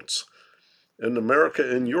amounts. And America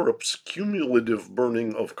and Europe's cumulative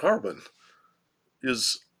burning of carbon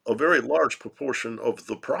is a very large proportion of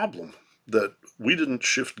the problem, that we didn't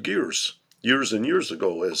shift gears years and years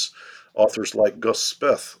ago, as authors like Gus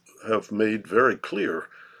Speth have made very clear,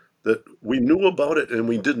 that we knew about it and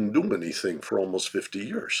we didn't do anything for almost 50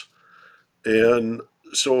 years. And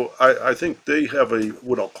so I think they have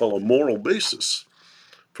what I'll call a moral basis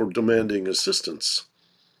for demanding assistance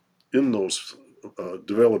in those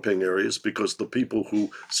developing areas, because the people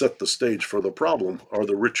who set the stage for the problem are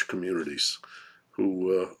the rich communities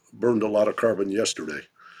who burned a lot of carbon yesterday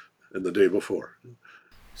and the day before.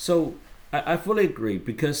 So I fully agree,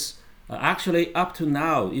 because actually up to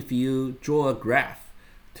now, if you draw a graph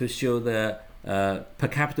to show the per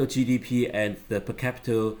capita GDP and the per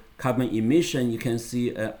capita carbon emission, you can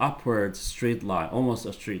see an upward straight line, almost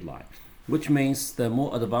a straight line, which means the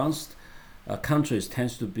more advanced countries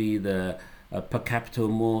tends to be the per capita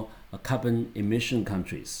more carbon emission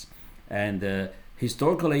countries. And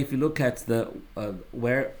historically, if you look at the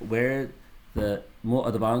where the more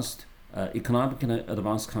advanced economically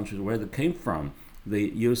advanced countries, where they came from, they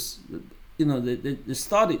use, they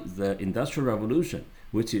started the Industrial Revolution,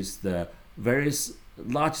 which is the very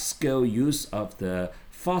large-scale use of the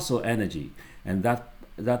fossil energy, and that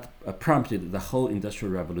prompted the whole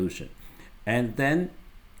Industrial Revolution. And then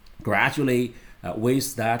gradually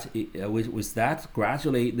with that,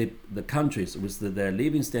 gradually the countries with their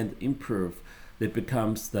living standard improve. They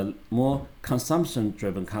becomes the more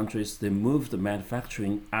consumption-driven countries. They move the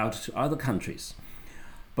manufacturing out to other countries,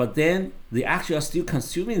 but then they actually are still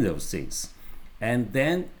consuming those things. And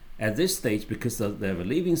then at this stage, because of their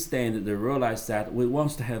living standard, they realize that we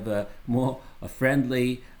want to have a more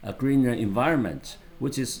friendly, greener environment,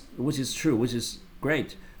 which is true, which is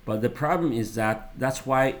great. But the problem is that that's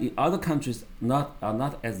why in other countries are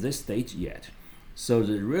not at this stage yet. So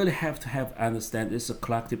they really have to understand this is a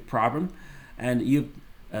collective problem, and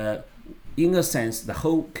in a sense, the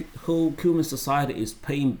whole human society is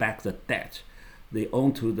paying back the debt they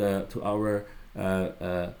own to our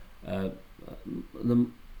the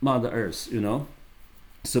Mother Earth,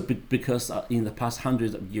 So because in the past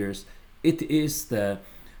hundreds of years, it is the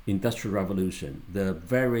Industrial Revolution, the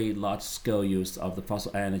very large scale use of the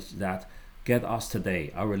fossil energy that get us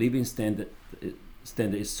today. Our living standard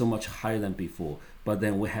is so much higher than before, but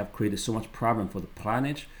then we have created so much problem for the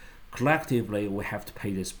planet. Collectively, we have to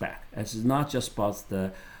pay this back. It's not just about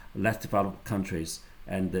the less developed countries,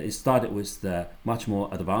 and it started with the much more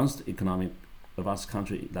advanced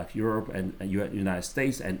country like Europe and United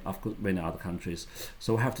States, and of course many other countries.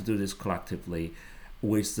 So we have to do this collectively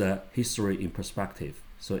with the history in perspective.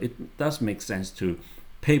 So it does make sense to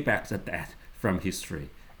pay back the debt from history.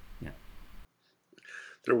 Yeah.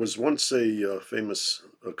 There was once a famous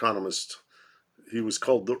economist. He was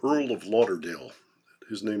called the Earl of Lauderdale.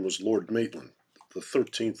 His name was Lord Maitland, the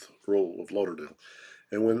 13th Earl of Lauderdale.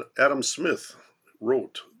 And when Adam Smith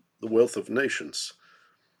wrote The Wealth of Nations,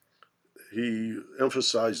 he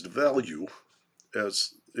emphasized value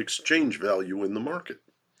as exchange value in the market.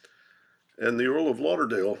 And the Earl of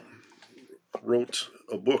Lauderdale wrote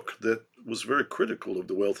a book that was very critical of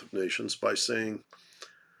the Wealth of Nations by saying,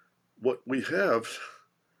 what we have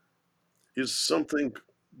is something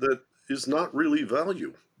that is not really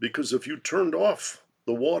value, because if you turned off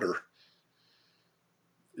the water,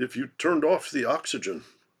 if you turned off the oxygen,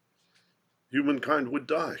 humankind would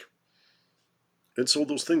die. And so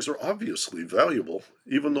those things are obviously valuable,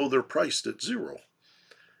 even though they're priced at zero.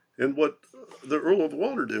 And what the Earl of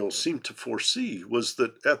Lauderdale seemed to foresee was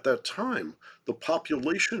that at that time, the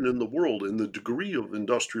population in the world and the degree of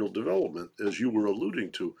industrial development, as you were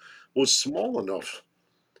alluding to, was small enough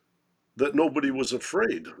that nobody was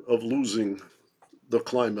afraid of losing the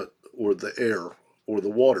climate or the air or the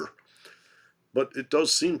water. But it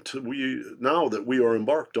does seem to now that we are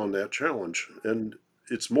embarked on that challenge, and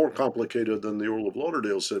it's more complicated than the Earl of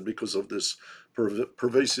Lauderdale said because of this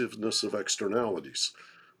pervasiveness of externalities.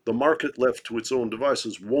 The market left to its own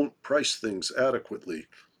devices won't price things adequately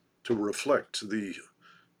to reflect the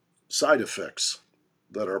side effects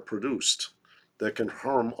that are produced that can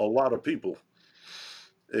harm a lot of people.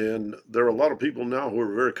 And there are a lot of people now who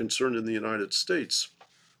are very concerned in the United States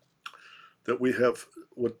that we have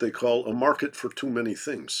what they call a market for too many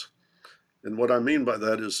things. And what I mean by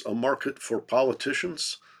that is a market for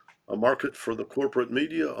politicians, a market for the corporate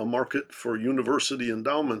media, a market for university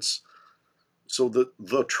endowments, so that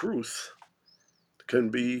the truth can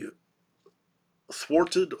be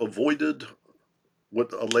thwarted, avoided.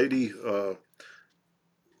 What a lady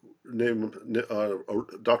named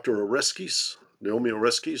Dr. Oreskes, Naomi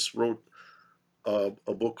Oreskes, wrote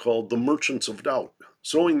a book called The Merchants of Doubt,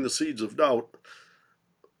 sowing the seeds of doubt,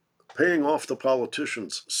 paying off the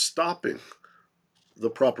politicians, stopping the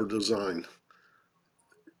proper design.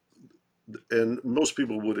 And most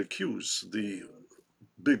people would accuse the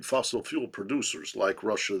big fossil fuel producers like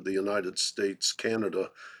Russia, the United States,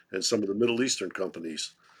 Canada, and some of the Middle Eastern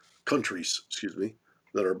countries,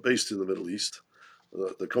 that are based in the Middle East.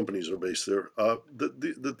 The companies are based there.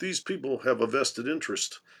 That these people have a vested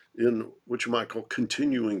interest in what you might call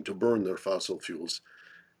continuing to burn their fossil fuels.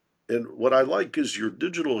 And what I like is your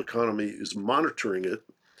digital economy is monitoring it.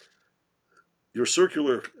 Your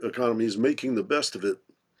circular economy is making the best of it.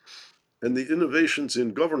 And the innovations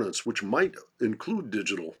in governance, which might include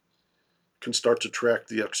digital, can start to track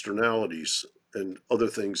the externalities and other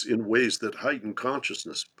things in ways that heighten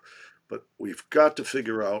consciousness. But we've got to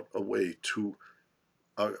figure out a way to,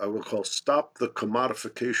 I will call, stop the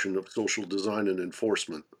commodification of social design and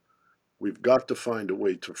enforcement. We've got to find a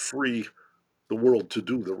way to free the world to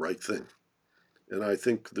do the right thing. And I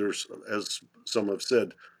think there's, as some have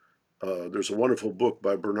said, there's a wonderful book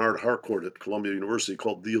by Bernard Harcourt at Columbia University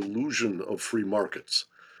called The Illusion of Free Markets,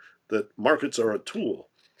 that markets are a tool,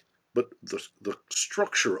 but the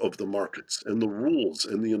structure of the markets and the rules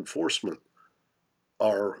and the enforcement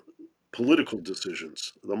are political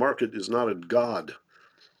decisions. The market is not a god.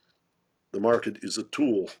 The market is a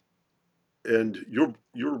tool And your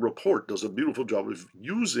report does a beautiful job of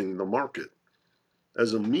using the market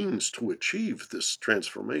as a means to achieve this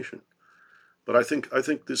transformation. But I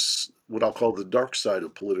think this, what I'll call the dark side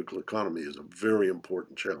of political economy, is a very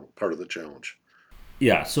important part of the challenge.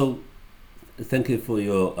 Yeah. So thank you for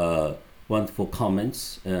your wonderful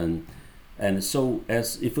comments. And so,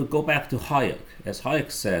 as if we go back to Hayek, as Hayek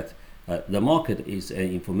said, the market is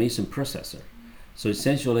an information processor. So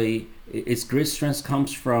essentially, its great strength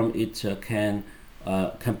comes from it can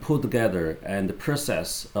put together and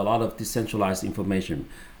process a lot of decentralized information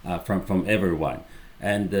from everyone.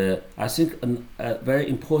 And I think very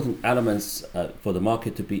important elements for the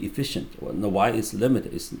market to be efficient. Why it's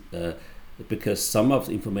limited is because some of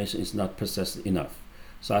the information is not processed enough.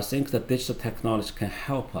 So I think that digital technology can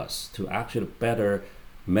help us to actually better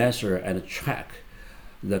measure and track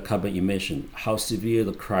the carbon emission, how severe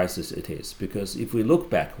the crisis it is. Because if we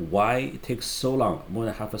look back, why it takes so long, more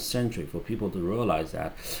than half a century, for people to realize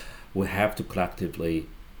that we have to collectively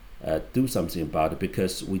do something about it,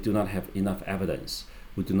 because we do not have enough evidence.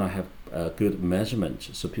 We do not have good measurement.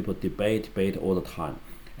 So people debate all the time.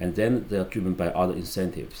 And then they're driven by other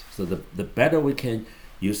incentives. So the better we can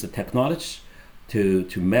use the technology to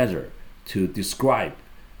measure, to describe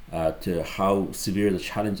to how severe the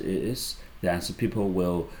challenge is, then so people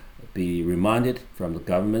will be reminded from the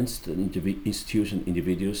governments, the institution,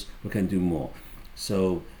 individuals, we can do more.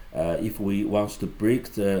 So if we want to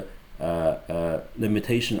break the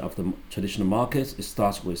limitation of the traditional markets, it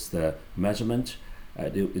starts with the measurement.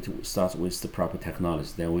 It starts with the proper technology.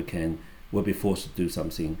 Then we'll be forced to do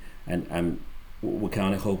something, and we can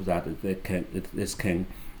only hope that this can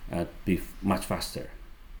be much faster.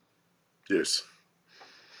 Yes.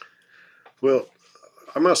 Well,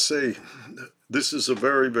 I must say, this is a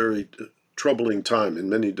very, very troubling time in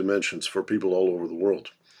many dimensions for people all over the world.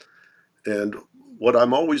 And what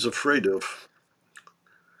I'm always afraid of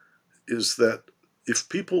is that if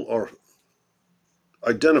people are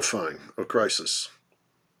identifying a crisis,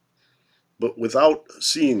 but without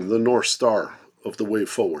seeing the North Star of the way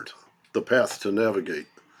forward, the path to navigate,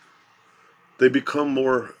 they become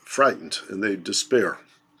more frightened and they despair.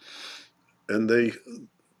 And they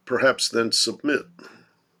perhaps then submit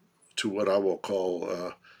to what I will call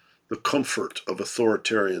the comfort of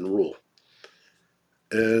authoritarian rule.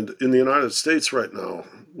 And in the United States right now,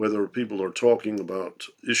 whether people are talking about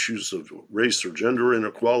issues of race or gender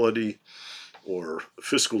inequality, or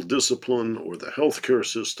fiscal discipline, or the healthcare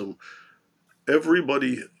system,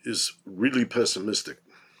 everybody is really pessimistic.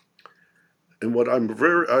 And what I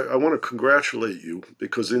want to congratulate you,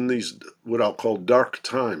 because in these, what I'll call dark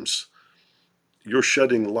times, you're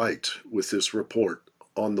shedding light with this report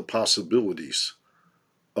on the possibilities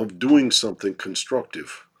of doing something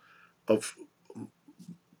constructive, of,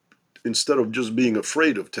 instead of just being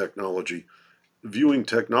afraid of technology, viewing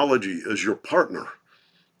technology as your partner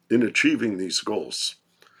in achieving these goals.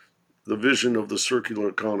 The vision of the circular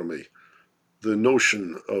economy, the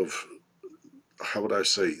notion of, how would I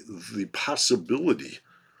say, the possibility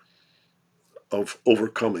of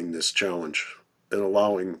overcoming this challenge and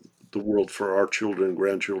allowing the world for our children and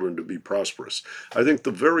grandchildren to be prosperous. I think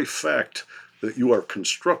the very fact that you are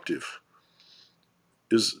constructive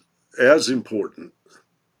is as important.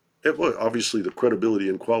 Well, obviously, the credibility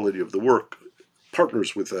and quality of the work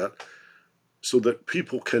partners with that, so that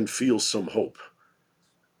people can feel some hope.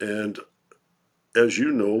 And as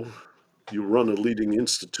you know, you run a leading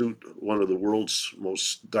institute, one of the world's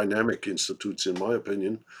most dynamic institutes, in my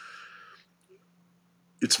opinion.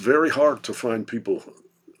 It's very hard to find people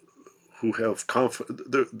who have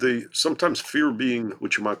they sometimes fear being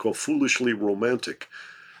what you might call foolishly romantic.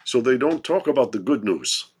 So they don't talk about the good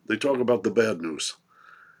news. They talk about the bad news.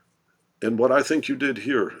 And what I think you did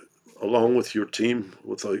here, along with your team,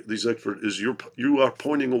 with these experts, is you are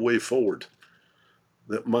pointing a way forward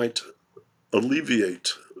that might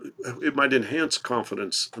alleviate, it might enhance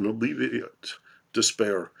confidence and alleviate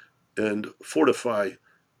despair and fortify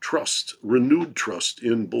trust, renewed trust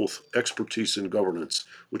in both expertise and governance,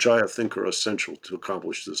 which I think are essential to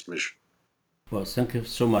accomplish this mission. Well, thank you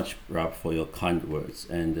so much, Rob, for your kind words.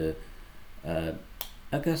 And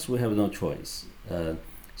I guess we have no choice.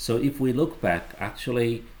 So if we look back,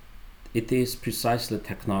 actually, it is precisely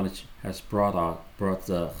technology has brought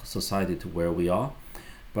the society to where we are.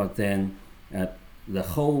 But then the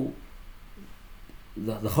whole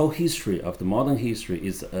history of the modern history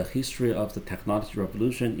is a history of the technology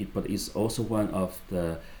revolution, but it's also one of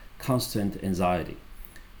the constant anxiety,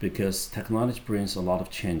 because technology brings a lot of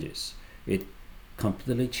changes. It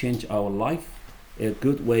completely changed our life in a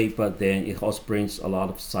good way, but then it also brings a lot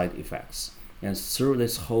of side effects. And through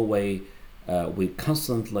this whole way, we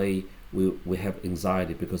constantly we have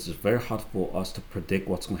anxiety because it's very hard for us to predict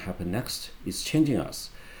what's going to happen next. It's changing us.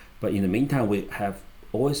 But in the meantime, we have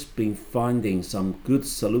always been finding some good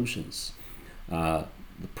solutions, the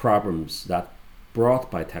problems that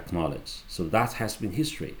brought by technology. So that has been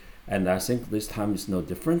history. And I think this time is no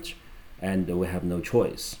different, and we have no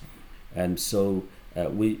choice. And so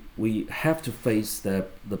we have to face the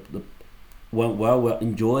while we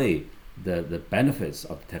enjoy the benefits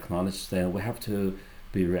of the technology, then we have to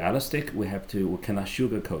be realistic. We cannot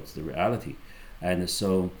sugarcoat the reality. And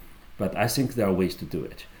so, but I think there are ways to do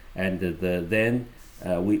it. And then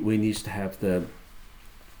we need to have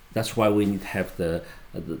that's why we need to have the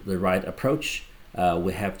right approach.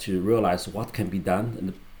 We have to realize what can be done and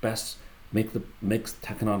the best make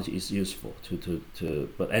technology is useful to.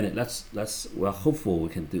 But anyway, we're hopeful we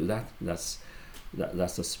can do that. That's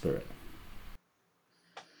the spirit.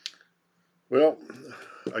 Well,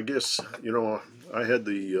 I guess, I had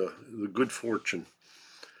the good fortune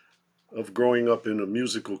of growing up in a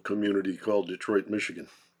musical community called Detroit, Michigan.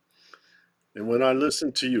 And when I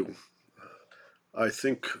listen to you, I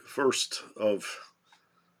think first of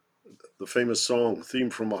the famous song, Theme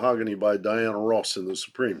from Mahogany by Diana Ross and the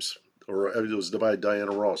Supremes, or it was by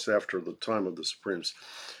Diana Ross after the time of the Supremes,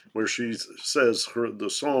 where she says the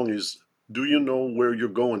song is, "Do you know where you're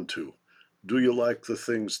going to? Do you like the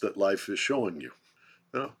things that life is showing you?"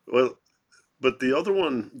 Well, but the other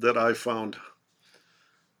one that I found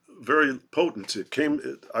very potent,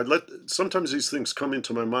 sometimes these things come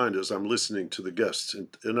into my mind as I'm listening to the guests,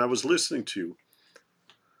 and I was listening to you.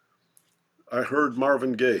 I heard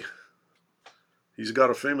Marvin Gaye. He's got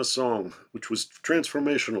a famous song which was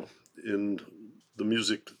transformational in the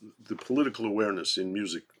music, the political awareness in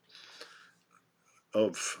music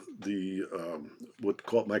of the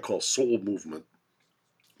what might call soul movement,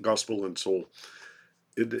 gospel and soul.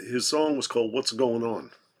 His song was called "What's Going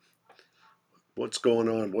On." What's going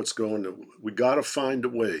on? What's going on? We got to find a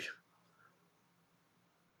way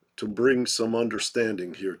to bring some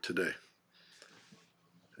understanding here today.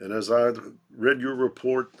 And as I read your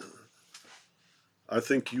report, I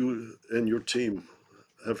think you and your team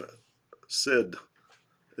have said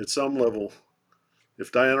at some level, if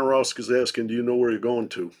Diana Ross is asking, do you know where you're going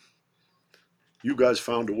to? You guys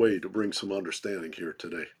found a way to bring some understanding here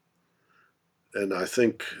today. And I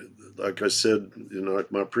think, like I said in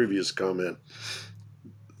my previous comment,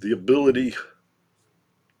 the ability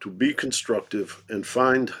to be constructive and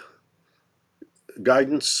find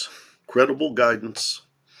guidance, credible guidance,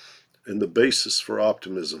 and the basis for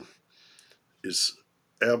optimism is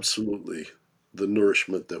absolutely the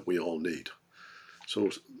nourishment that we all need.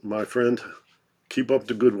 So, my friend, keep up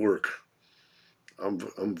the good work. I'm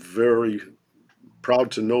very proud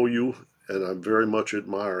to know you, and I'm very much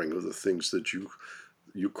admiring of the things that you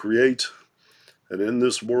create. And in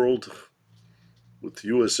this world, with the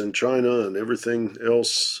U.S. and China and everything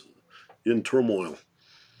else in turmoil,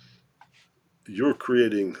 you're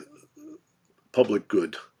creating public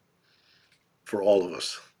good for all of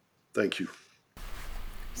us. Thank you.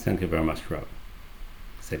 Thank you very much, Rob.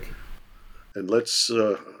 Thank you. And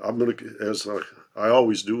I'm going to, as I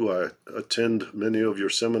always do, I attend many of your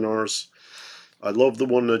seminars. I love the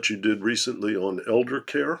one that you did recently on elder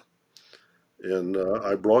care. And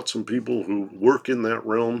I brought some people who work in that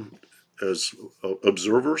realm as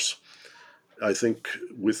observers. I think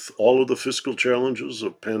with all of the fiscal challenges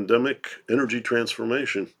of pandemic, energy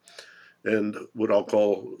transformation, and what I'll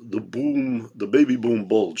call the baby boom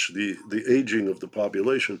bulge, the aging of the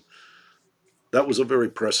population, that was a very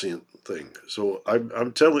prescient thing. So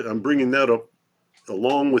I'm bringing that up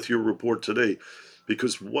along with your report today,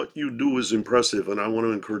 because what you do is impressive, and I want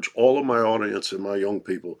to encourage all of my audience and my young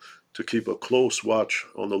people to keep a close watch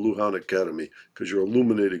on the Lujan Academy, because you're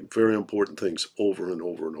illuminating very important things over and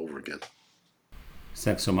over and over again.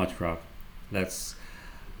 Thanks so much, Rob. Let's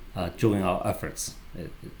join our efforts.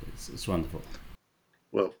 It's wonderful.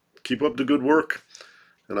 Well, keep up the good work,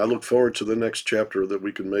 and I look forward to the next chapter that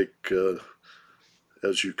we can make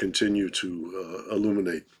as you continue to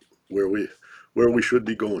illuminate where we should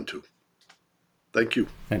be going to. Thank you.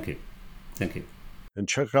 Thank you. Thank you. And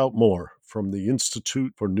check out more from the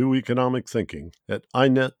Institute for New Economic Thinking at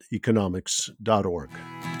ineteconomics.org.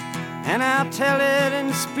 And I'll tell it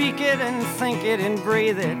and speak it and think it and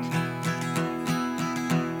breathe it,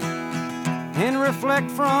 and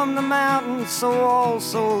reflect from the mountains so all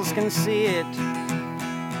souls can see it.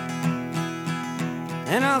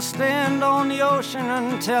 And I'll stand on the ocean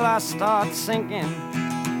until I start sinking,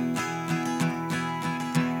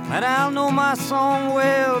 but I'll know my song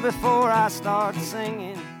well before I start singing.